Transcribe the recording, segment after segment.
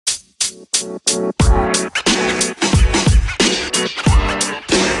Good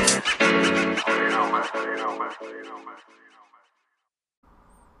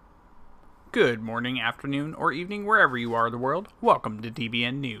morning, afternoon, or evening, wherever you are in the world. Welcome to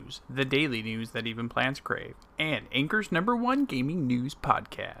DBN News, the daily news that even plants crave, and Anchor's #1 gaming news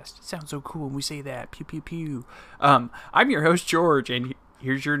podcast. It sounds so cool when we say that. Pew, pew, pew. I'm your host, George, and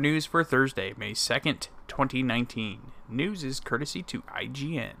here's your news for Thursday, May 2nd, 2019. News is courtesy to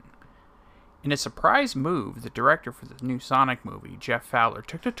IGN. In a surprise move, the director for the new Sonic movie, Jeff Fowler,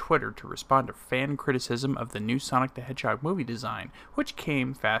 took to Twitter to respond to fan criticism of the new Sonic the Hedgehog movie design, which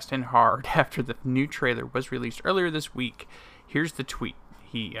came fast and hard after the new trailer was released earlier this week. Here's the tweet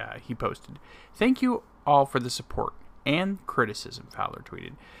he posted. "Thank you all for the support and criticism," Fowler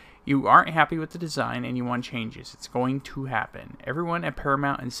tweeted. "You aren't happy with the design and you want changes. It's going to happen. Everyone at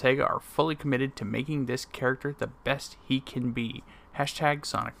Paramount and Sega are fully committed to making this character the best he can be. Hashtag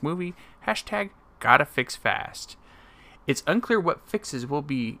Sonic movie. Hashtag gotta fix fast." It's unclear what the fixes will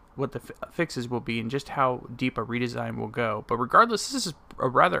be, and just how deep a redesign will go. But regardless, this is a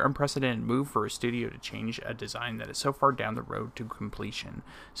rather unprecedented move for a studio to change a design that is so far down the road to completion.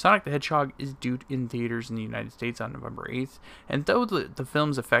 Sonic the Hedgehog is due in theaters in the United States on November 8th, and though the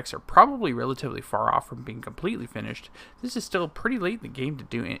film's effects are probably relatively far off from being completely finished, this is still pretty late in the game to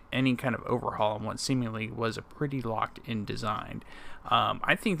do any kind of overhaul on what seemingly was a pretty locked-in design.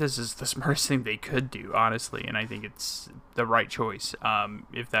 I think this is the smartest thing they could do, honestly, and I think it's the right choice.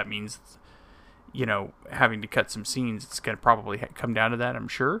 If that means, having to cut some scenes, it's going to probably come down to that, I'm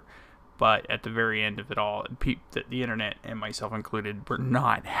sure. But at the very end of it all, the internet, and myself included, were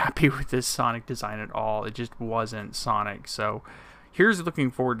not happy with this Sonic design at all. It just wasn't Sonic. So here's looking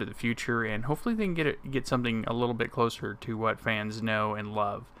forward to the future, and hopefully they can get something a little bit closer to what fans know and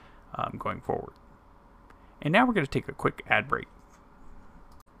love going forward. And now we're going to take a quick ad break.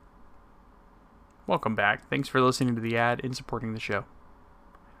 Welcome back. Thanks for listening to the ad and supporting the show.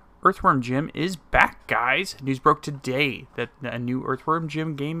 Earthworm Jim is back, guys. News broke today that a new Earthworm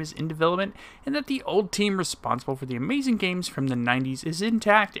Jim game is in development and that the old team responsible for the amazing games from the 90s is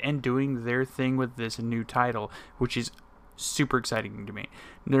intact and doing their thing with this new title, which is super exciting to me.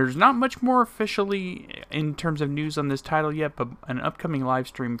 There's not much more officially in terms of news on this title yet, but an upcoming live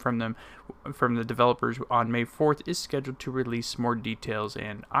stream from the developers on May 4th is scheduled to release more details,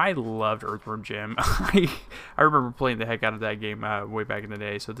 and I loved Earthworm Jim. I remember playing the heck out of that game way back in the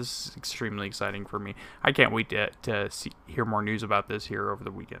day, so this is extremely exciting for me. I can't wait to hear more news about this here over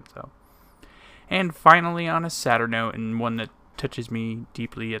the weekend. And finally, on a sadder note, and one that touches me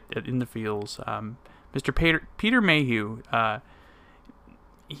deeply in the feels, Mr. Peter Mayhew,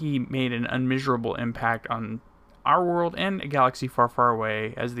 he made an unmeasurable impact on our world and a galaxy far, far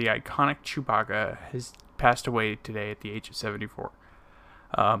away, as the iconic Chewbacca has passed away today at the age of 74.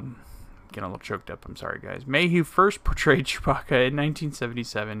 Getting a little choked up, I'm sorry, guys. Mayhew first portrayed Chewbacca in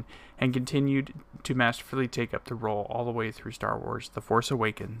 1977 and continued to masterfully take up the role all the way through Star Wars: The Force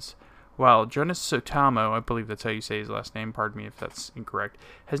Awakens. While Jonas Sotamo, I believe that's how you say his last name, pardon me if that's incorrect,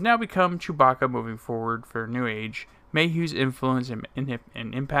 has now become Chewbacca moving forward for a new age, Mayhew's influence and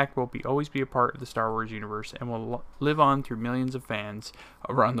impact will always be a part of the Star Wars universe and will live on through millions of fans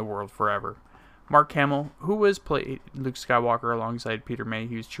around the world forever. Mark Hamill, who has played Luke Skywalker alongside Peter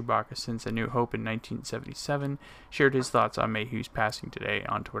Mayhew's Chewbacca since A New Hope in 1977, shared his thoughts on Mayhew's passing today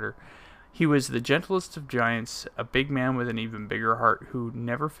on Twitter. "He was the gentlest of giants, a big man with an even bigger heart who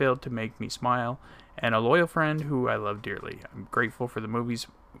never failed to make me smile, and a loyal friend who I love dearly. I'm grateful for the movies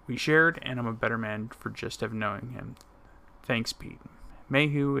we shared, and I'm a better man for just of knowing him. Thanks, Pete."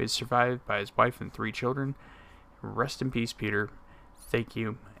 Mayhew is survived by his wife and 3 children. Rest in peace, Peter. Thank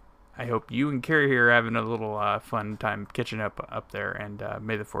you. I hope you and Carrie here are having a little fun time catching up there, and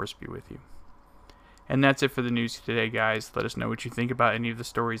may the Force be with you. And that's it for the news today, guys. Let us know what you think about any of the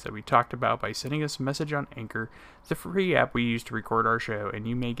stories that we talked about by sending us a message on Anchor, the free app we use to record our show, and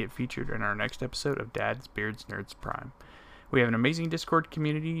you may get featured in our next episode of Dads, Beards, Nerds Prime. We have an amazing Discord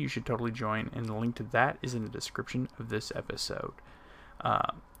community you should totally join, and the link to that is in the description of this episode.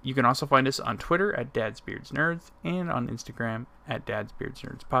 You can also find us on Twitter at Dads, Beards, Nerds, and on Instagram at Dads, Beards,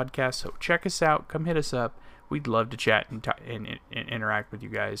 Nerds Podcast. So check us out. Come hit us up. We'd love to chat and interact with you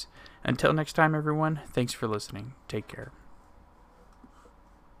guys. Until next time, everyone, thanks for listening. Take care.